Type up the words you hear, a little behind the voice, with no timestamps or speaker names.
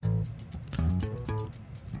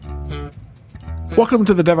Welcome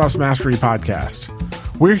to the DevOps Mastery Podcast.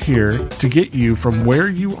 We're here to get you from where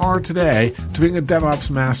you are today to being a DevOps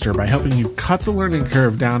master by helping you cut the learning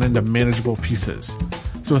curve down into manageable pieces.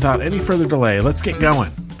 So without any further delay, let's get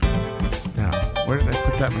going. Now, where did I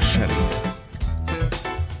put that machete?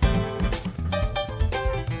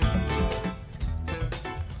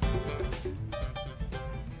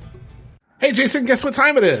 Hey, Jason, guess what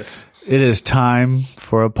time it is? It is time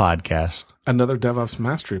for a podcast. Another DevOps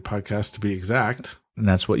Mastery podcast, to be exact. And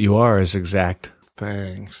that's what you are, is exact.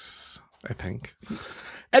 Thanks, I think.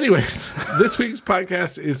 Anyways, this week's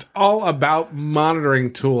podcast is all about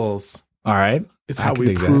monitoring tools. All right. It's how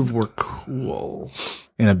we prove we're cool.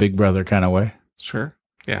 In a Big Brother kind of way. Sure.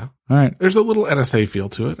 Yeah. All right. There's a little NSA feel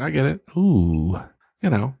to it. I get it. Ooh. You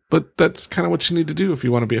know, but that's kind of what you need to do if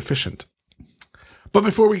you want to be efficient. But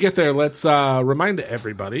before we get there, let's remind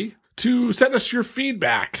everybody to send us your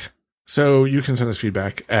feedback. So you can send us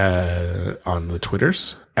feedback on the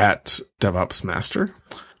Twitters at DevOps Master,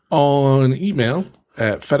 on email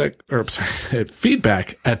at feedback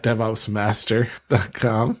at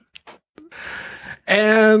DevOpsMaster.com.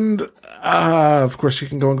 And, of course, you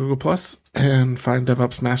can go on Google Plus and find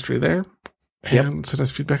DevOps Mastery there and send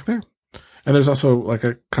us feedback there. And there's also like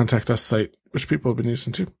a contact us site, which people have been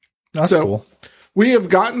using too. That's cool. We have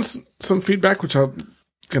gotten some feedback, which I'm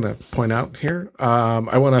going to point out here.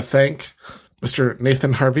 I want to thank Mr.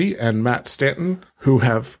 Nathan Harvey and Matt Stanton, who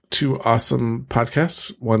have two awesome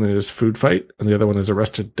podcasts. One is Food Fight, and the other one is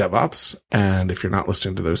Arrested DevOps. And if you're not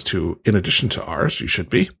listening to those two, in addition to ours, you should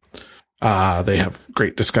be. They have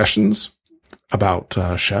great discussions about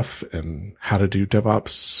Chef and how to do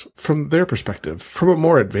DevOps from their perspective, from a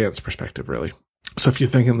more advanced perspective, really. So if you're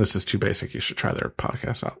thinking this is too basic, you should try their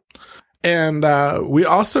podcast out. And we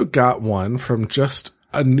also got one from just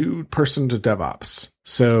a new person to DevOps.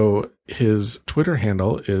 So his Twitter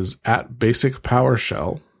handle is at Basic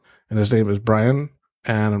PowerShell, and his name is Brian,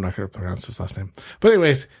 and I'm not going to pronounce his last name. But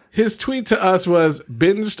anyways, his tweet to us was,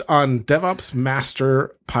 binged on DevOps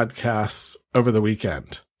Master podcasts over the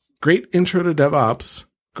weekend. Great intro to DevOps.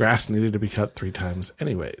 Grass needed to be cut 3 times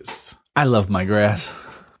anyways. I love my grass.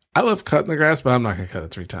 I love cutting the grass, but I'm not going to cut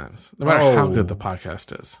it 3 times, no matter how good the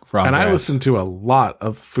podcast is. I listened to a lot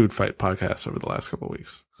of Food Fight podcasts over the last couple of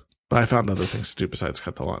weeks, but I found other things to do besides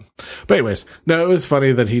cut the lawn. But anyways, no, it was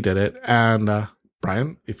funny that he did it. And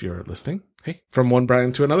Brian, if you're listening, hey, from one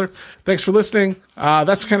Brian to another, thanks for listening.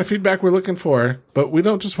 That's the kind of feedback we're looking for, but we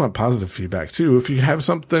don't just want positive feedback too. If you have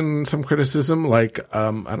some criticism like,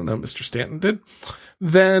 I don't know, Mr. Stanton did,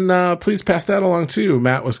 then please pass that along too.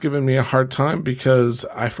 Matt was giving me a hard time because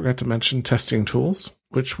I forgot to mention testing tools,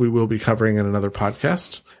 which we will be covering in another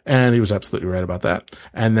podcast. And he was absolutely right about that.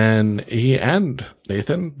 And then he and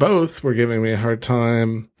Nathan both were giving me a hard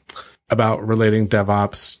time about relating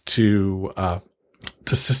DevOps to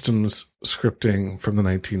systems scripting from the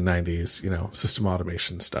 1990s, you know, system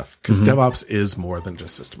automation stuff. Because DevOps is more than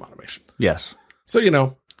just system automation. Yes. So, you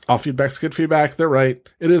know, all feedback's good feedback. They're right.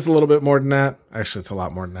 It is a little bit more than that. Actually, it's a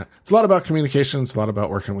lot more than that. It's a lot about communication. It's a lot about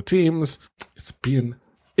working with teams. It's being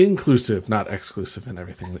inclusive, not exclusive in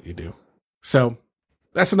everything that you do. So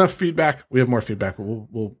that's enough feedback. We have more feedback, but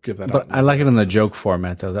we'll give that up. But I like it in the joke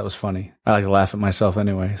format, though. That was funny. I like to laugh at myself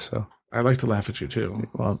anyway, so. I like to laugh at you, too.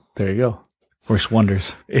 Well, there you go. Works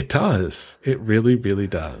wonders. It does. It really, really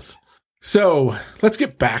does. So let's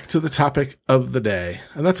get back to the topic of the day,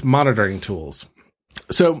 and that's monitoring tools.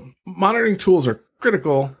 So monitoring tools are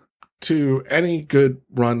critical to any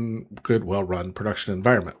well-run production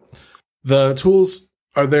environment. The tools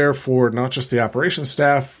are there for not just the operations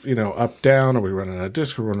staff, you know, up, down, are we running on a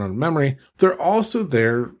disk or running on memory? They're also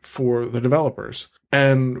there for the developers.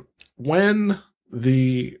 And when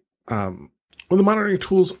the monitoring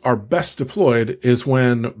tools are best deployed is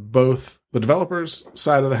when both the developers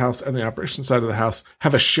side of the house and the operations side of the house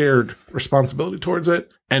have a shared responsibility towards it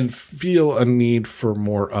and feel a need for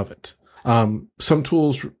more of it. Some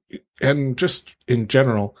tools, and just in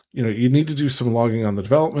general, you know, you need to do some logging on the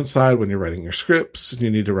development side when you're writing your scripts, and you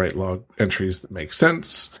need to write log entries that make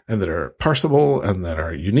sense and that are parsable and that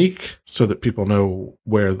are unique so that people know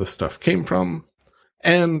where the stuff came from.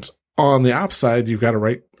 And on the ops side, you've got to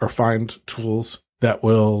write or find tools that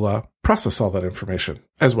will process all that information,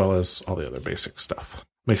 as well as all the other basic stuff.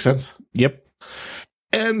 Make sense? Yep.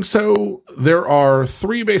 And so there are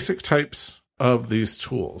 3 basic types of these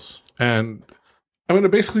tools. And I'm going to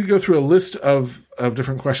basically go through a list of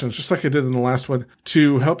different questions, just like I did in the last one,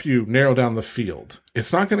 to help you narrow down the field.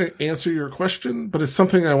 It's not going to answer your question, but it's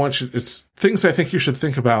something it's things I think you should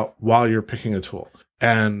think about while you're picking a tool,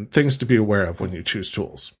 and things to be aware of when you choose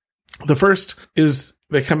tools. The first is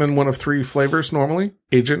They come in one of three flavors normally: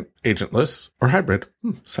 agent, agentless, or hybrid.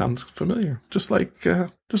 Sounds familiar. Just like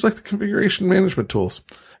the configuration management tools.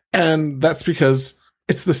 And that's because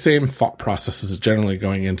it's the same thought processes generally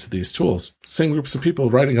going into these tools. Same groups of people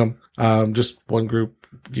writing them. Just one group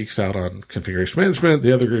geeks out on configuration management.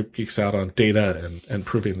 The other group geeks out on data and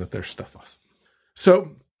proving that their stuff was.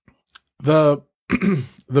 So the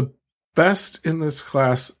best in this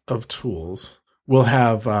class of tools will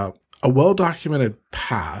have a well-documented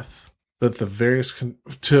path that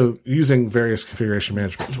to using various configuration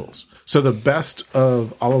management tools. So the best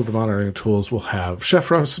of all of the monitoring tools will have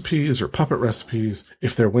chef recipes or puppet recipes.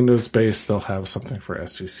 If they're Windows-based, they'll have something for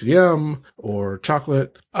SCCM or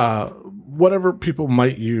Chocolate, whatever people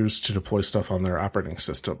might use to deploy stuff on their operating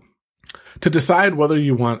system. To decide whether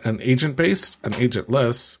you want an agent-based, an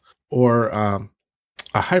agentless, or a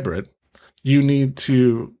hybrid, you need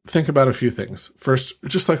to think about a few things. First,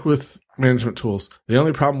 just like with management tools, the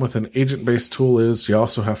only problem with an agent-based tool is you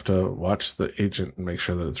also have to watch the agent and make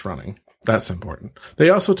sure that it's running. That's important. They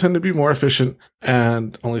also tend to be more efficient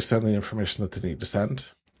and only send the information that they need to send.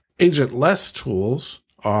 Agentless tools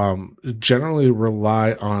generally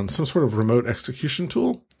rely on some sort of remote execution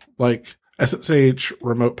tool, like SSH,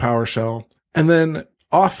 remote PowerShell, and then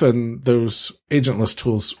often those agentless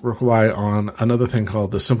tools rely on another thing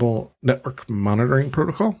called the Simple Network Monitoring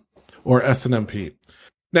Protocol, or SNMP.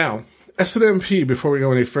 Now, SNMP, before we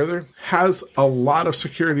go any further, has a lot of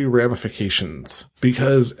security ramifications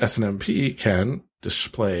because SNMP can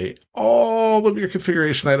display all of your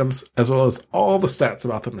configuration items as well as all the stats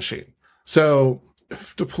about the machine. So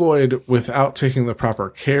if deployed without taking the proper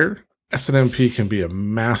care, SNMP can be a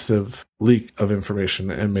massive leak of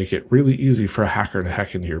information and make it really easy for a hacker to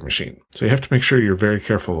hack into your machine. So you have to make sure you're very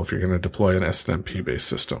careful if you're going to deploy an SNMP-based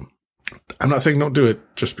system. I'm not saying don't do it,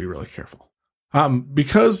 just be really careful.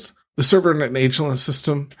 Because the server in an agentless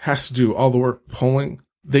system has to do all the work polling,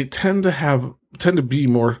 they tend to be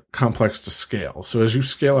more complex to scale. So as you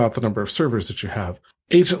scale out the number of servers that you have,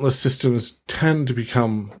 agentless systems tend to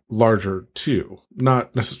become larger too.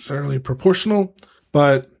 Not necessarily proportional,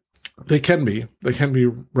 but they can be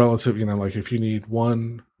relative, like if you need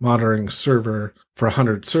one monitoring server for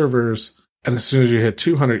 100 servers, and as soon as you hit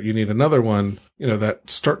 200, you need another one, that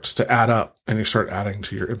starts to add up and you start adding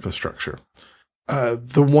to your infrastructure.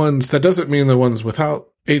 That doesn't mean the ones with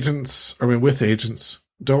agents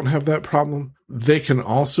don't have that problem. They can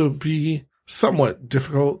also be somewhat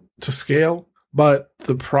difficult to scale, but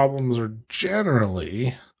the problems are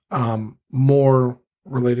generally, more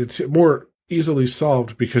easily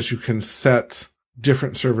solved because you can set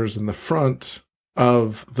different servers in the front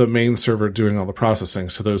of the main server doing all the processing.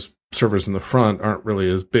 So those servers in the front aren't really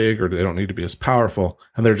as big or they don't need to be as powerful,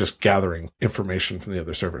 and they're just gathering information from the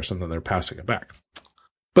other servers and then they're passing it back.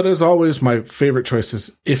 But as always, my favorite choice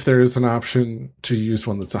is if there is an option to use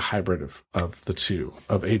one that's a hybrid of the two,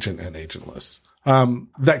 of agent and agentless.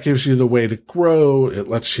 That gives you the way to grow. It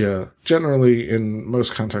lets you generally, in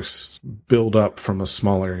most contexts, build up from a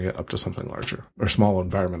small area up to something larger, or small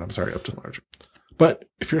environment, up to larger. But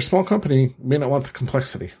if you're a small company, you may not want the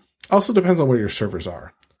complexity. Also depends on where your servers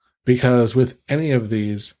are, because with any of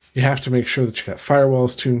these, you have to make sure that you got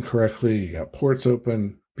firewalls tuned correctly, you got ports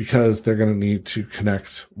open, because they're going to need to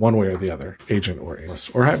connect one way or the other, agent or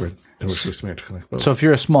agentless or hybrid. In which case, we have to connect both. So if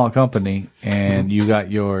you're a small company and you got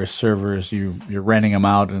your servers, you're renting them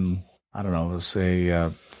out in, let's say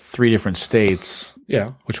 3 different states.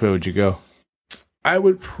 Yeah. Which way would you go? I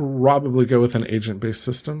would probably go with an agent-based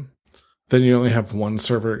system. Then you only have one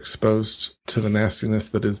server exposed to the nastiness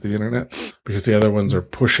that is the internet, because the other ones are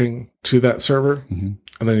pushing to that server. Mm-hmm.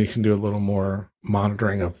 And then you can do a little more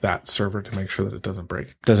monitoring of that server to make sure that it doesn't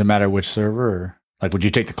break. Doesn't matter which server, or would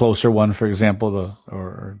you take the closer one, for example,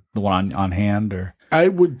 or the one on hand? Or I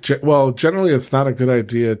would. Generally, it's not a good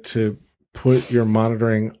idea to put your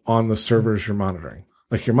monitoring on the servers you're monitoring.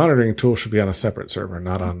 Like, your monitoring tool should be on a separate server,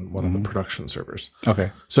 not on one of the production servers.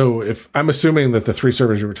 Okay. So if I'm assuming that the 3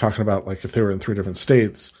 servers you were talking about, like if they were in 3 different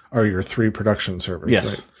states, are your 3 production servers, yes.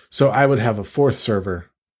 Right? So I would have a 4th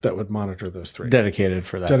server that would monitor those 3. Dedicated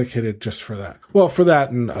for that. Dedicated just for that. Well, for that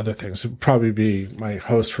and other things. It would probably be my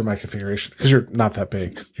host for my configuration, because you're not that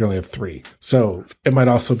big. You only have 3. So it might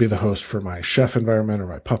also be the host for my chef environment or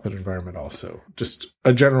my puppet environment also. Just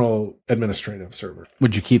a general administrative server.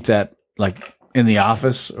 Would you keep that in the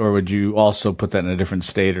office, or would you also put that in a different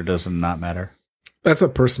state, or does it not matter? That's a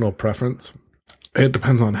personal preference. It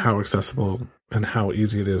depends on how accessible and how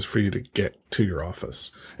easy it is for you to get to your office.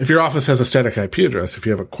 If your office has a static IP address, if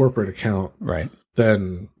you have a corporate account, right,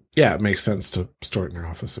 then yeah, it makes sense to store it in your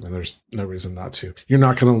office. I mean, there's no reason not to. You're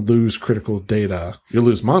not going to lose critical data. You'll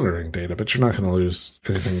lose monitoring data, but you're not going to lose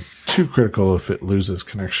anything too critical if it loses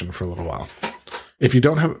connection for a little while. If you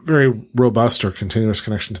don't have a very robust or continuous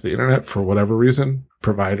connection to the internet for whatever reason,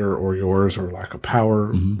 provider or yours, or lack of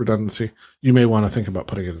power redundancy, you may want to think about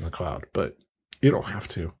putting it in the cloud, but you don't have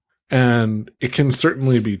to. And it can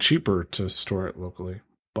certainly be cheaper to store it locally,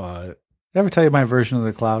 but... Did I ever tell you my version of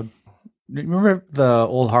the cloud? Remember the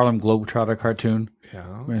old Harlem Globetrotter cartoon?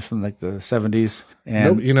 Yeah. It's from like the 70s.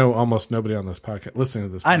 And almost nobody on this podcast, listening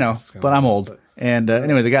to this podcast. I know, but I'm old. And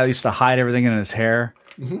anyway, the guy used to hide everything in his hair.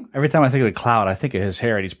 Mm-hmm. Every time I think of the cloud, I think of his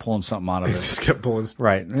hair, and he's pulling something out of it. He just kept pulling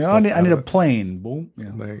right. I need a plane. Boom.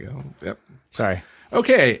 Yeah. There you go. Yep. Sorry.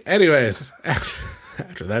 Okay. Anyways,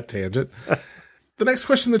 after that tangent, the next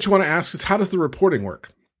question that you want to ask is, how does the reporting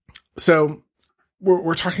work? So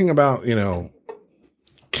we're talking about,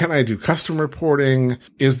 can I do custom reporting?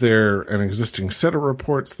 Is there an existing set of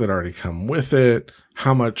reports that already come with it?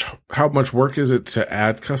 How much work is it to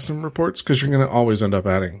add custom reports? Because you're going to always end up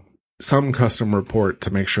adding some custom report to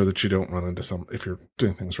make sure that you don't run into some, if you're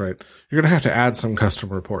doing things right, you're going to have to add some custom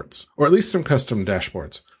reports, or at least some custom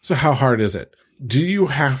dashboards. So how hard is it? Do you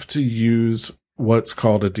have to use what's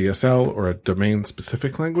called a DSL, or a domain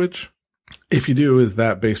specific language? If you do, is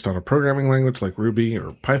that based on a programming language like Ruby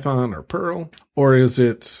or Python or Perl? Or is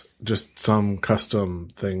it just some custom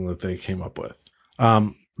thing that they came up with?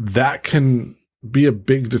 That can be a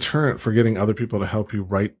big deterrent for getting other people to help you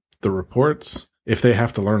write the reports. If they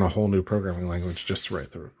have to learn a whole new programming language just to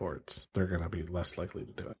write the reports, they're going to be less likely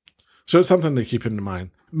to do it. So it's something to keep in mind.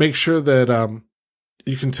 Make sure that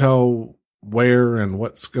you can tell where and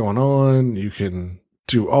what's going on. You can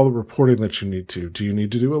do all the reporting that you need to. Do you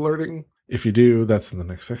need to do alerting? If you do, that's in the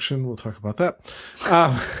next section. We'll talk about that.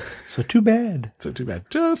 So too bad.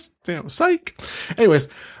 Just, psych. Anyways,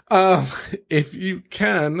 if you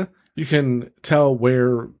can tell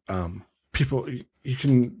where people... You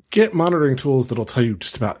can get monitoring tools that'll tell you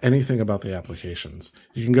just about anything about the applications.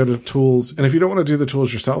 You can go to tools, and if you don't want to do the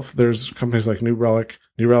tools yourself, there's companies like New Relic.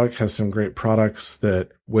 New Relic has some great products that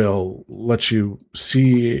will let you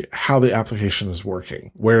see how the application is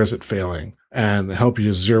working. Where is it failing? And help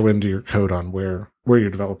you zero into your code on where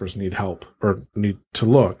your developers need help or need to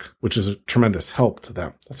look, which is a tremendous help to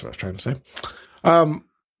them. That's what I was trying to say.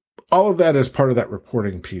 All of that is part of that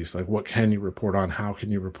reporting piece. Like, what can you report on? How can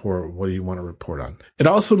you report? What do you want to report on? It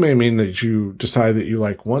also may mean that you decide that you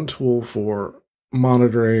like one tool for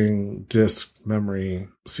monitoring disk, memory,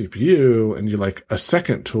 CPU, and you like a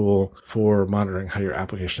second tool for monitoring how your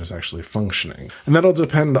application is actually functioning. And that'll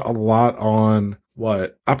depend a lot on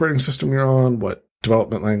what operating system you're on, what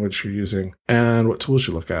development language you're using, and what tools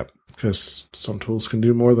you look at. Because some tools can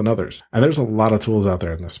do more than others. And there's a lot of tools out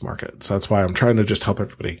there in this market. So that's why I'm trying to just help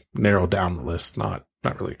everybody narrow down the list, not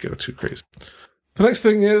really go too crazy. The next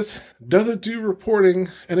thing is, does it do reporting?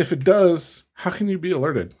 And if it does, how can you be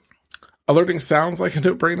alerted? Alerting sounds like a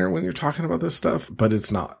no-brainer when you're talking about this stuff, but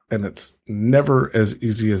it's not. And it's never as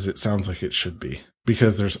easy as it sounds like it should be,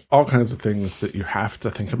 because there's all kinds of things that you have to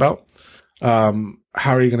think about. How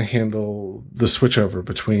are you going to handle the switchover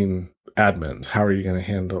between admins? How are you going to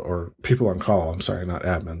handle, or people on call? I'm sorry, not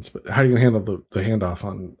admins, but how are you going to handle the handoff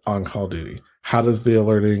on call duty? How does the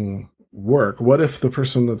alerting work? What if the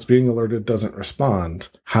person that's being alerted doesn't respond?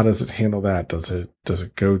 How does it handle that? Does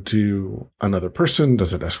it go to another person?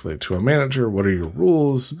 Does it escalate to a manager? What are your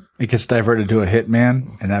rules? It gets diverted to a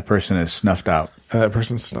hitman, and that person is snuffed out.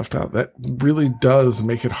 That really does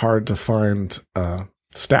make it hard to find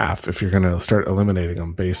staff if you're going to start eliminating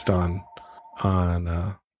them based on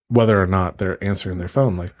whether or not they're answering their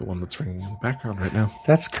phone, like the one that's ringing in the background right now.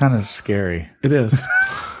 That's kind of scary. It is.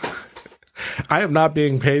 I am not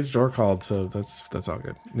being paged or called, so that's all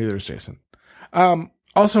good. Neither is Jason.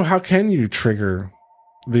 Also, how can you trigger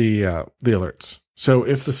the alerts? So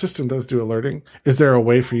if the system does do alerting, is there a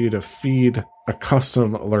way for you to feed a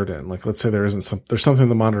custom alert in? Like, let's say there's something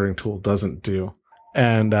the monitoring tool doesn't do,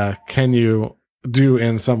 and can you do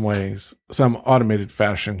in some ways, some automated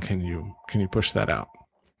fashion? Can you push that out?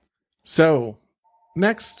 So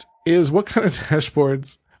next is, what kind of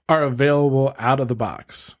dashboards are available out of the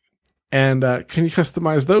box? And can you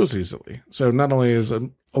customize those easily? So not only is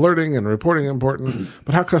alerting and reporting important,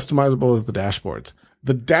 but how customizable is the dashboards?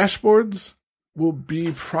 The dashboards will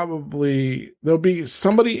be there'll be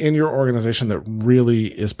somebody in your organization that really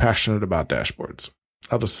is passionate about dashboards.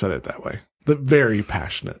 I'll just set it that way. They're very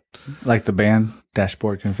passionate. Like the band,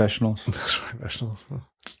 Dashboard Confessionals? Confessionals.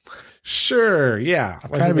 Sure, yeah. I'm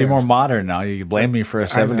trying to be more modern now. You blame me for a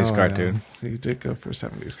 70s cartoon. You did go for a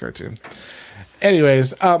 70s cartoon.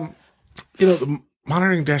 Anyways,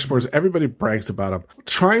 monitoring dashboards, everybody brags about them.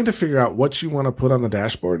 Trying to figure out what you want to put on the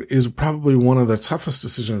dashboard is probably one of the toughest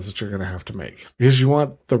decisions that you're going to have to make, because you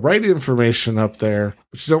want the right information up there,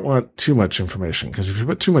 but you don't want too much information, because if you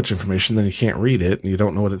put too much information, then you can't read it and you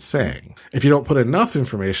don't know what it's saying. If you don't put enough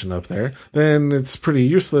information up there, then it's pretty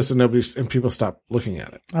useless and people stop looking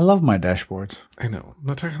at it. I love my dashboards. I know. I'm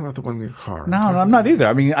not talking about the one in your car. No, I'm not either.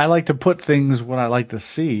 I mean, I like to put things what I like to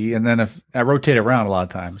see, and then if I rotate around a lot of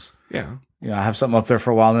times. Yeah. I have something up there for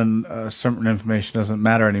a while, and then certain information doesn't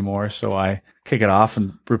matter anymore, so I kick it off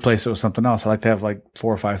and replace it with something else. I like to have like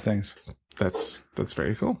 4 or 5 things. That's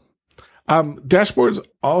very cool. Dashboards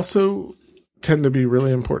also tend to be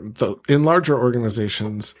really important. Though in larger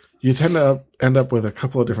organizations, you tend to end up with a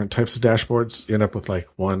couple of different types of dashboards. You end up with like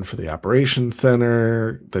one for the operations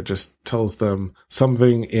center that just tells them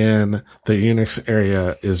something in the Unix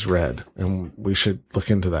area is red and we should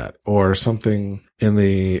look into that, or something in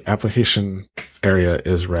the application area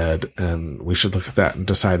is red and we should look at that and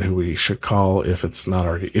decide who we should call if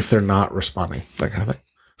they're not responding, that kind of thing.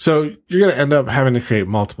 So you're going to end up having to create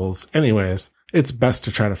multiples anyways. It's best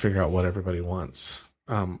to try to figure out what everybody wants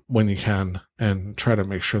when you can, and try to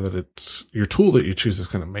make sure that it's your tool that you choose is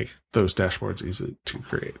going to make those dashboards easy to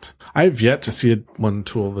create. I've yet to see one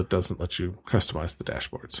tool that doesn't let you customize the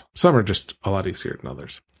dashboards. Some are just a lot easier than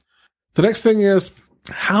others. The next thing is,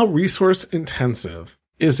 how resource intensive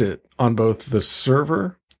is it on both the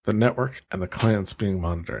server, the network, and the clients being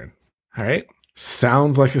monitored? All right.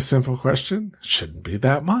 Sounds like a simple question. Shouldn't be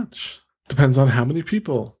that much. Depends on how many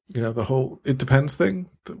people, the whole it depends thing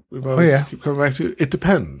that we've always keep coming back to. It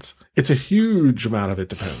depends. It's a huge amount of it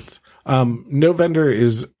depends. No vendor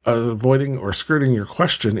is avoiding or skirting your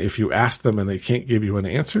question if you ask them and they can't give you an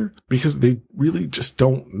answer, because they really just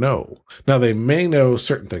don't know. Now, they may know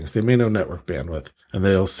certain things. They may know network bandwidth, and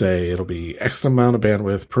they'll say it'll be X amount of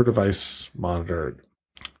bandwidth per device monitored.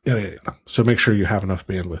 So make sure you have enough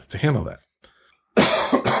bandwidth to handle that.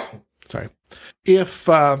 Sorry.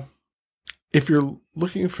 If you're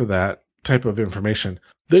looking for that type of information,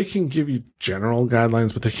 they can give you general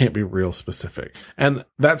guidelines, but they can't be real specific. And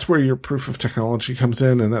that's where your proof of technology comes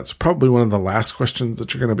in. And that's probably one of the last questions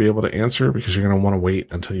that you're going to be able to answer, because you're going to want to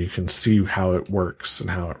wait until you can see how it works and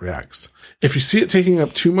how it reacts. If you see it taking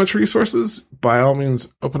up too much resources, by all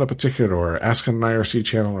means, open up a ticket or ask on an IRC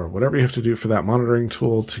channel or whatever you have to do for that monitoring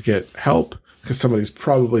tool to get help, because somebody's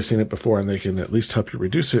probably seen it before and they can at least help you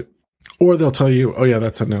reduce it. Or they'll tell you, oh yeah,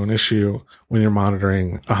 that's a known issue when you're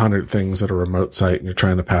monitoring 100 things at a remote site and you're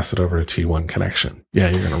trying to pass it over a T1 connection. Yeah,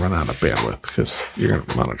 you're going to run out of bandwidth because you're going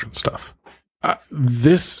to monitor stuff.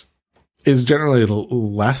 This is generally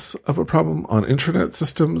less of a problem on intranet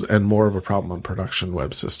systems and more of a problem on production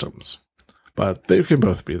web systems. But they can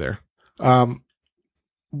both be there. One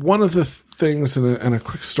of the things, and a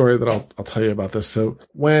quick story that I'll tell you about this. So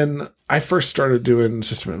when I first started doing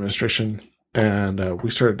system administration, and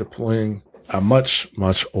we started deploying a much,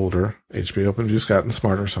 much older HP OpenView's gotten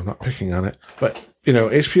smarter, so I'm not picking on it. But,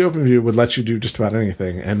 HP OpenView would let you do just about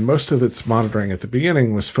anything. And most of its monitoring at the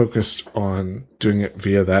beginning was focused on doing it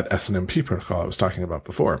via that SNMP protocol I was talking about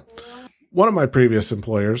before. One of my previous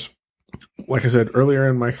employers, like I said earlier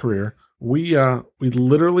in my career, we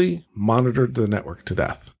literally monitored the network to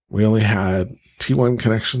death. We only had T1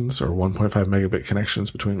 connections or 1.5 megabit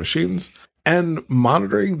connections between machines. And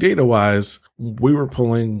monitoring data-wise, we were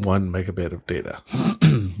pulling 1 megabit of data.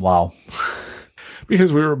 Wow.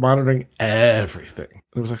 Because we were monitoring everything.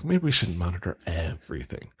 It was like, maybe we shouldn't monitor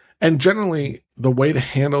everything. And generally, the way to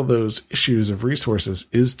handle those issues of resources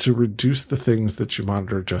is to reduce the things that you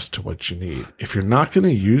monitor just to what you need. If you're not going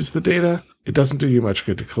to use the data, it doesn't do you much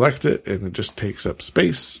good to collect it, and it just takes up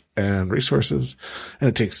space and resources, and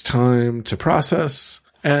it takes time to process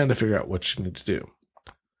and to figure out what you need to do.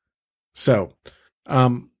 So,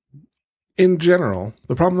 in general,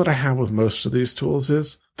 the problem that I have with most of these tools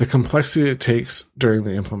is the complexity it takes during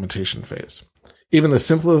the implementation phase. Even the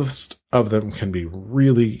simplest of them can be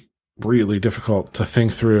really, really difficult to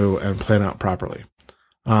think through and plan out properly.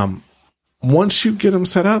 Once you get them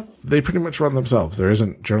set up, they pretty much run themselves. There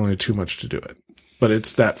isn't generally too much to do it. But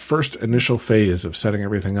it's that first initial phase of setting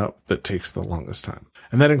everything up that takes the longest time.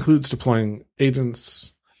 And that includes deploying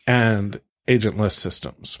agents and agentless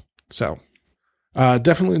systems. So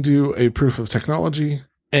definitely do a proof of technology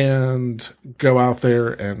and go out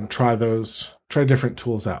there and try different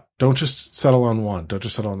tools out. Don't just settle on one. Don't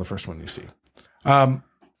just settle on the first one you see.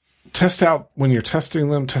 Test out, when you're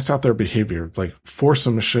testing them, test out their behavior. Like force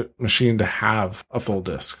a machine to have a full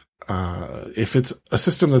disk. If it's a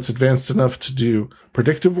system that's advanced enough to do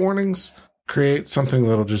predictive warnings, create something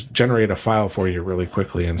that'll just generate a file for you really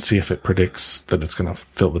quickly and see if it predicts that it's going to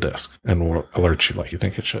fill the disk and will alert you like you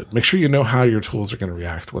think it should. Make sure you know how your tools are going to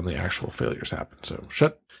react when the actual failures happen. So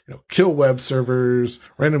kill web servers,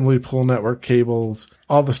 randomly pull network cables,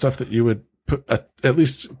 all the stuff that you would at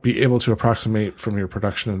least be able to approximate from your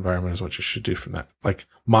production environment is what you should do from that. Like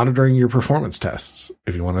monitoring your performance tests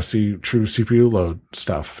if you want to see true CPU load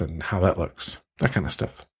stuff and how that looks, that kind of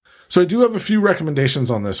stuff. So I do have a few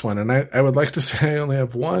recommendations on this one, and I would like to say I only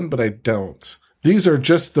have one, but I don't. These are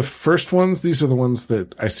just the first ones. These are the ones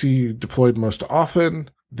that I see deployed most often.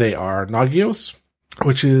 They are Nagios,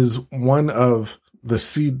 which is one of the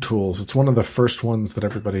seed tools. It's one of the first ones that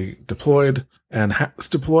everybody deployed and has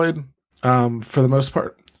deployed. For the most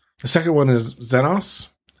part. The second one is Xenos.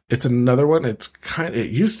 It's another one. It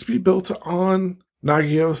used to be built on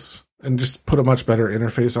Nagios and just put a much better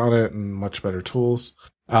interface on it and much better tools.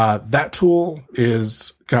 That tool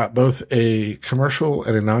is got both a commercial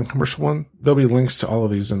and a non-commercial one. There'll be links to all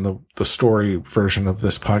of these in the story version of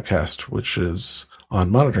this podcast, which is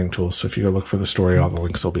on monitoring tools. So if you go look for the story, all the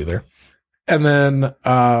links will be there. And then,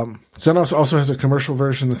 Xenos also has a commercial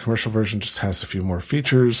version. The commercial version just has a few more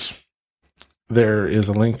features. There is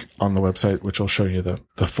a link on the website which will show you the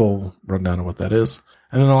full rundown of what that is.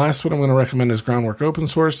 And then the last one I'm going to recommend is Groundwork Open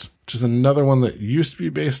Source, which is another one that used to be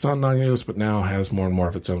based on Nagios, but now has more and more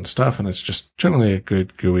of its own stuff. And it's just generally a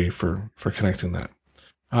good GUI for connecting that.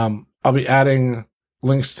 I'll be adding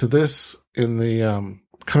links to this in the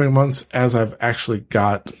coming months as I've actually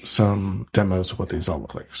got some demos of what these all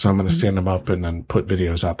look like. So I'm going to stand them up and then put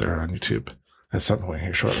videos out there on YouTube at some point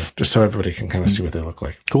here shortly, just so everybody can kind of see what they look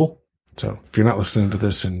like. Cool. So if you're not listening to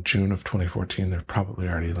this in June of 2014, there are probably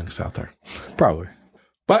already links out there. Probably.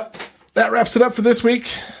 But that wraps it up for this week.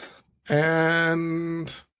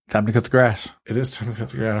 And time to cut the grass. It is time to cut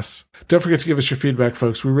the grass. Don't forget to give us your feedback,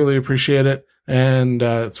 folks. We really appreciate it. And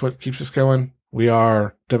it's what keeps us going. We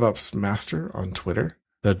are DevOps Master on Twitter.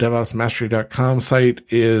 The DevOpsMastery.com site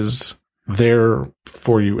is there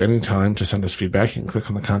for you anytime to send us feedback. You can click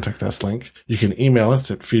on the Contact Us link. You can email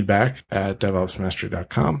us at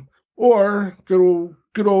feedback@DevOpsMastery.com. Or go to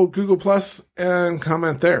good old Google Plus and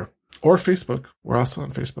comment there. Or Facebook. We're also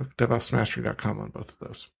on Facebook, DevOpsMastery.com on both of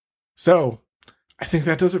those. So I think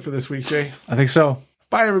that does it for this week, Jay. I think so.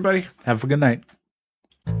 Bye, everybody. Have a good night.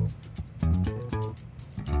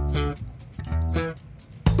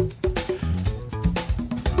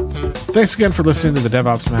 Thanks again for listening to the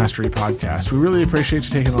DevOps Mastery podcast. We really appreciate you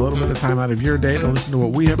taking a little bit of time out of your day to listen to what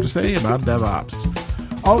we have to say about DevOps.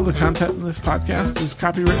 All of the content in this podcast is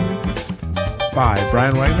copywritten by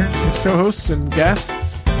Brian Wagner, his co-hosts and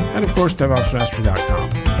guests, and of course,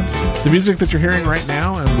 DevOpsMastery.com. The music that you're hearing right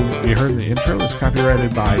now and you heard in the intro is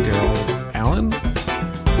copyrighted by Daryl Allen.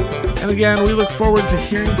 And again, we look forward to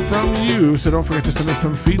hearing from you, so don't forget to send us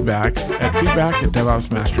some feedback at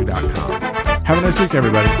feedback@DevOpsMastery.com. Have a nice week,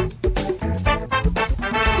 everybody.